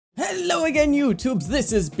Hello again, YouTubes,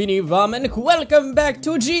 this is BeenieBomb and welcome back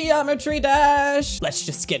to Geometry Dash! Let's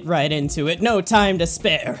just get right into it, no time to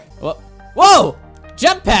spare. Whoa!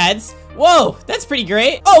 Jump pads? Whoa, that's pretty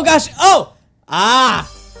great. Oh gosh, oh! Ah!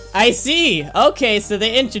 I see. Okay, so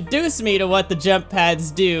they introduced me to what the jump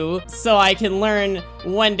pads do so I can learn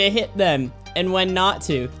when to hit them and when not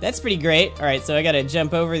to. That's pretty great. Alright, so I gotta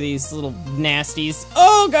jump over these little nasties.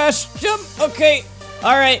 Oh gosh, jump! Okay.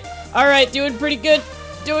 Alright, doing pretty good.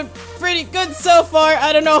 Doing pretty good so far.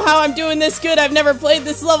 I don't know how I'm doing this good. I've never played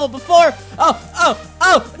this level before. Oh, no!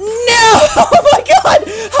 Oh my god!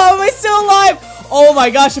 How am I still alive? Oh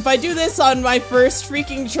my gosh, if I do this on my first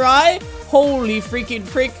freaking try, holy freaking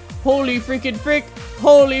frick, holy freaking frick,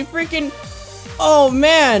 holy freaking, oh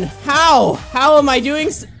man, how am I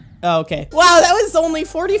doing okay. Wow, that was only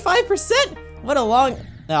 45%? What a long,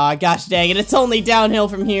 oh gosh dang it, it's only downhill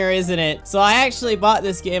from here, isn't it? So I actually bought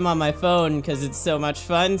this game on my phone because it's so much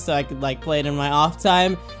fun, so I could like play it in my off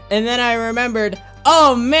time. And then I remembered,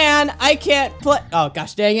 oh man, I can't play, oh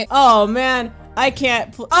gosh dang it. Oh man, I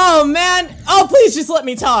can't oh man, oh please just let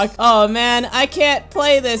me talk. Oh man, I can't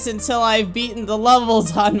play this until I've beaten the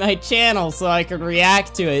levels on my channel so I can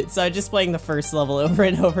react to it. So I'm just playing the first level over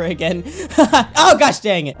and over again. Oh gosh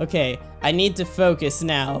dang it. Okay, I need to focus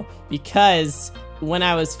now because when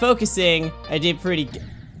I was focusing, I did pretty good.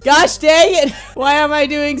 Gosh dang it! Why am I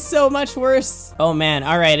doing so much worse? Oh man,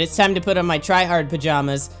 alright, it's time to put on my try-hard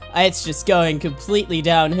pajamas. It's just going completely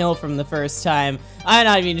downhill from the first time. I'm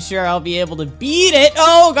not even sure I'll be able to beat it.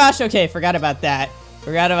 Oh gosh, okay, forgot about that.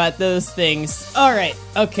 Forgot about those things. Alright,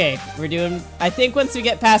 okay, we're doing, I think once we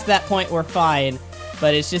get past that point, we're fine.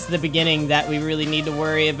 But it's just the beginning that we really need to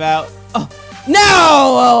worry about. Oh, no!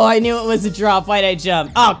 Oh, I knew it was a drop. Why'd I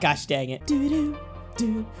jump? Oh gosh dang it.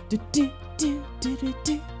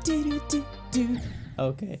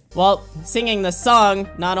 Okay. Well, singing the song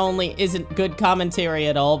not only isn't good commentary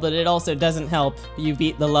at all, but it also doesn't help you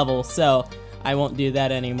beat the level, so I won't do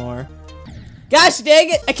that anymore. Gosh dang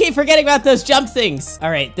it! I keep forgetting about those jump things!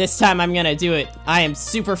 Alright, this time I'm gonna do it. I am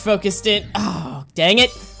super focused in. Oh, dang it!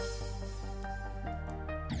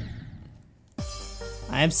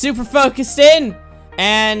 I am super focused in!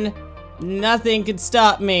 And nothing can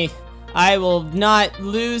stop me. I will not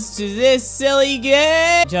lose to this silly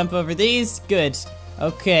game. Jump over these. Good.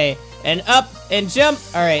 Okay. And up and jump.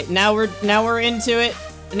 Alright, now we're into it.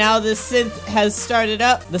 Now the synth has started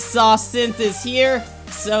up. The sauce synth is here.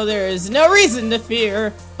 So there is no reason to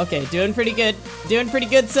fear. Okay, doing pretty good. Doing pretty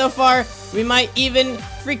good so far. We might even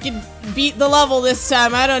freaking beat the level this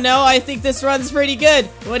time. I don't know. I think this run's pretty good.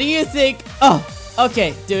 What do you think? Oh,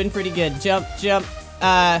 okay. Doing pretty good. Jump, jump.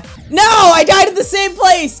 No! I died at the same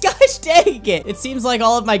place! Gosh dang it! It seems like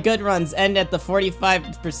all of my good runs end at the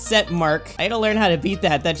 45% mark. I gotta learn how to beat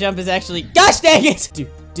that. That jump is actually- Gosh dang it!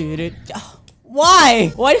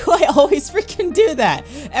 Why? Why do I always freaking do that?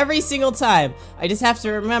 Every single time. I just have to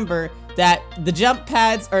remember that the jump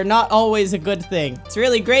pads are not always a good thing. It's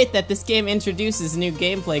really great that this game introduces new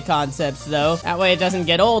gameplay concepts, though. That way it doesn't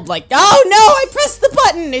get old like, oh no, I pressed the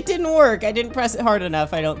button! It didn't work. I didn't press it hard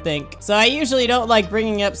enough, I don't think. So I usually don't like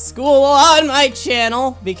bringing up school on my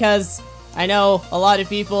channel because I know a lot of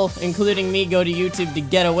people, including me, go to YouTube to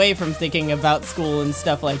get away from thinking about school and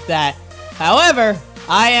stuff like that. However,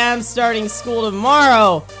 I am starting school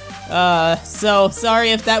tomorrow. So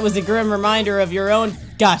sorry if that was a grim reminder of your own.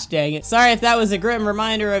 Gosh dang it. Sorry if that was a grim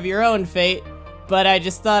reminder of your own fate, but I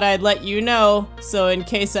just thought I'd let you know, so in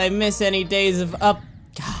case I miss any days of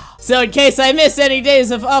upload,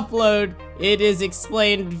 it is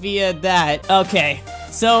explained via that. Okay,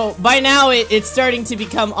 so by now it's starting to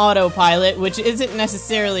become autopilot, which isn't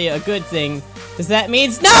necessarily a good thing, because that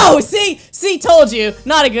means, no! See, told you,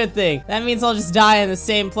 not a good thing. That means I'll just die in the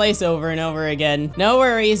same place over and over again. No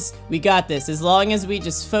worries, we got this, as long as we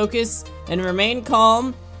just focus and remain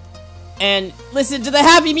calm and listen to the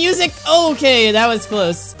happy music. Okay, that was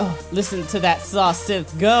close. Oh, listen to that sauce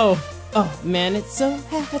synth go. Oh man, it's so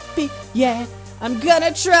happy, yeah. I'm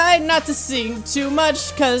gonna try not to sing too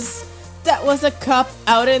much, cause that was a cop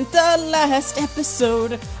out in the last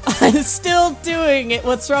episode. I'm still doing it,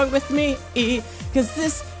 what's wrong with me? Cause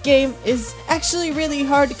this game is actually really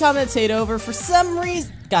hard to commentate over for some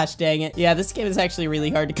reason. Gosh dang it. Yeah, this game is actually really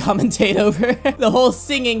hard to commentate over. The whole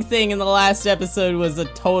singing thing in the last episode was a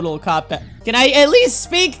total cop-out. Can I at least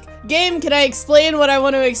speak? Game, can I explain what I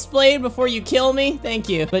want to explain before you kill me? Thank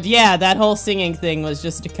you. But yeah, that whole singing thing was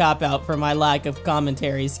just a cop-out for my lack of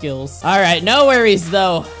commentary skills. Alright, no worries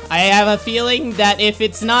though. I have a feeling that if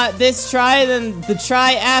it's not this try, then the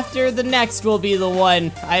try after the next will be the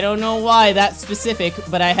one. I don't know why that's specific,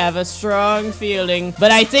 but I have a strong feeling.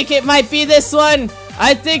 But I think it might be this one.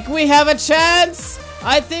 I think we have a chance.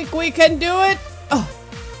 I think we can do it.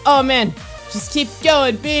 Oh man, just keep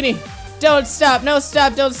going, Beanie. Don't stop, no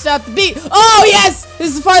stop, don't stop the beat. Oh yes, this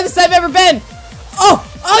is the farthest I've ever been.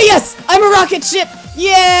 Oh yes, I'm a rocket ship.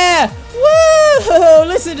 Yeah, woo!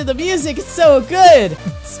 Listen to the music, it's so good.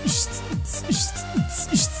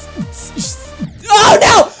 Oh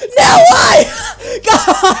no, no, why?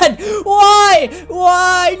 God,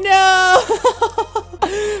 why, no?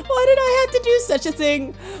 Why did I have to do such a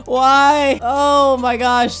thing? Why? Oh my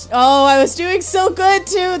gosh. Oh, I was doing so good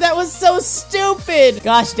too. That was so stupid.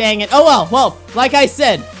 Gosh dang it. Oh well, like I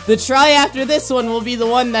said, the try after this one will be the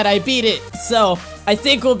one that I beat it. So, I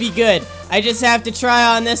think we'll be good. I just have to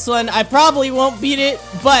try on this one. I probably won't beat it,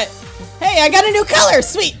 but hey, I got a new color!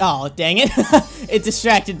 Sweet! Oh, dang it. It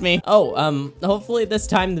distracted me. Oh, hopefully this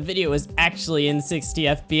time the video is actually in 60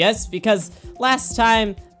 FPS, because last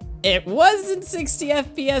time it was in 60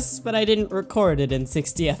 FPS, but I didn't record it in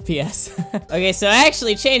 60 FPS. Okay, so I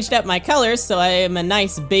actually changed up my colors, so I am a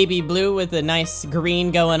nice baby blue with a nice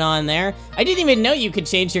green going on there. I didn't even know you could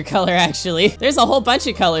change your color, actually. There's a whole bunch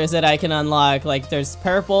of colors that I can unlock, like there's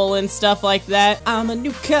purple and stuff like that. I'm a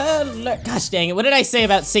new color. Gosh dang it, what did I say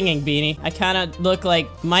about singing, Beanie? I kind of look like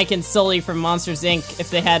Mike and Sully from Monsters, Inc.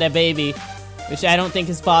 if they had a baby. Which I don't think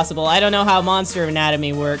is possible. I don't know how Monster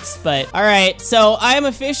Anatomy works, but alright, so I am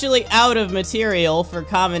officially out of material for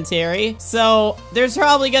commentary, so there's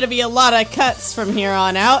probably gonna be a lot of cuts from here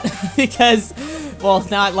on out, because, well,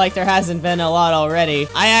 not like there hasn't been a lot already.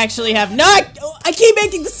 I actually have not- I keep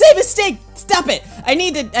making the same mistake! Stop it! I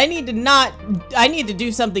need to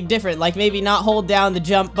do something different, like maybe not hold down the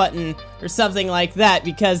jump button or something like that,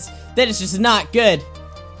 because that is just not good.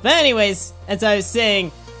 But anyways, as I was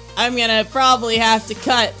saying, I'm gonna probably have to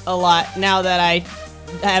cut a lot now that I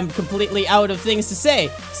am completely out of things to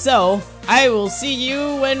say. So, I will see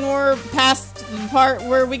you when we're past the part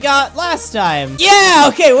where we got last time. Yeah,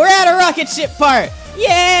 okay, we're at a rocket ship part.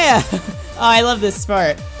 Yeah! Oh, I love this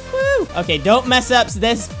part. Woo! Okay, don't mess up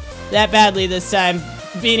that badly this time,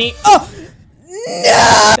 Beanie. Oh!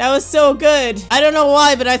 No! That was so good. I don't know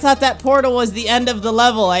why, but I thought that portal was the end of the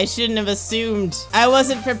level. I shouldn't have assumed. I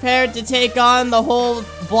wasn't prepared to take on the whole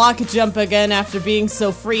block jump again after being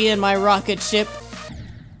so free in my rocket ship.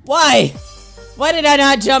 Why? Why did I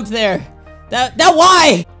not jump there?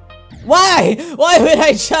 Why? Why? Why would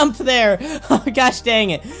I jump there? Oh gosh dang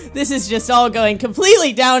it. This is just all going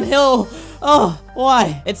completely downhill. Oh,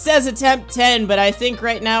 why? It says attempt 10, but I think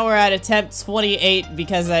right now we're at attempt 28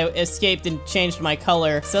 because I escaped and changed my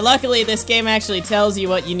color. So luckily this game actually tells you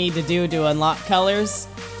what you need to do to unlock colors.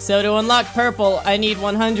 So to unlock purple, I need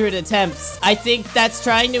 100 attempts. I think that's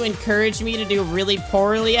trying to encourage me to do really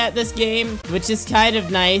poorly at this game, which is kind of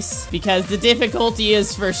nice because the difficulty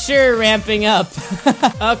is for sure ramping up.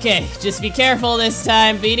 Okay, just be careful this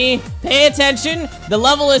time, Beanie. Pay attention. The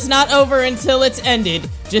level is not over until it's ended.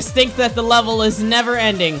 Just think that the level is never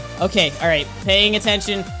ending. Okay, alright. Paying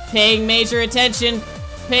attention. Paying major attention.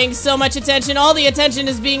 Paying so much attention. All the attention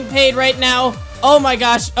is being paid right now. Oh my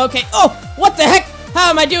gosh. Okay. Oh, what the heck? How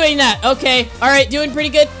am I doing that? Okay. Alright, doing pretty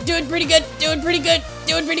good. Doing pretty good. Doing pretty good.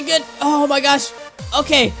 Doing pretty good. Oh my gosh.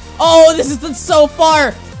 Okay. Oh, this is so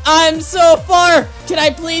far. I'm so far. Can I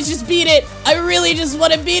please just beat it? I really just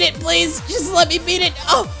want to beat it. Please, just let me beat it.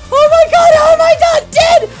 Oh my god. How am I not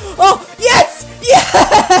dead? Oh, yes.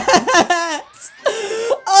 Yes!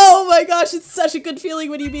 Oh my gosh, it's such a good feeling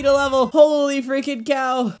when you beat a level. Holy freaking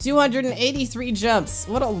cow. 283 jumps.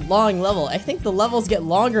 What a long level. I think the levels get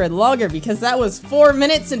longer and longer because that was 4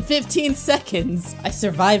 minutes and 15 seconds. I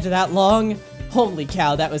survived that long. Holy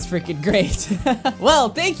cow, that was freaking great. Well,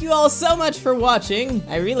 thank you all so much for watching.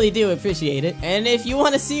 I really do appreciate it. And if you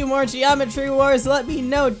want to see more Geometry Wars, let me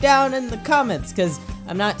know down in the comments, because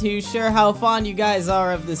I'm not too sure how fond you guys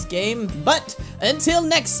are of this game. But until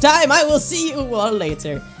next time, I will see you all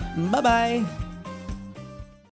later. Bye-bye.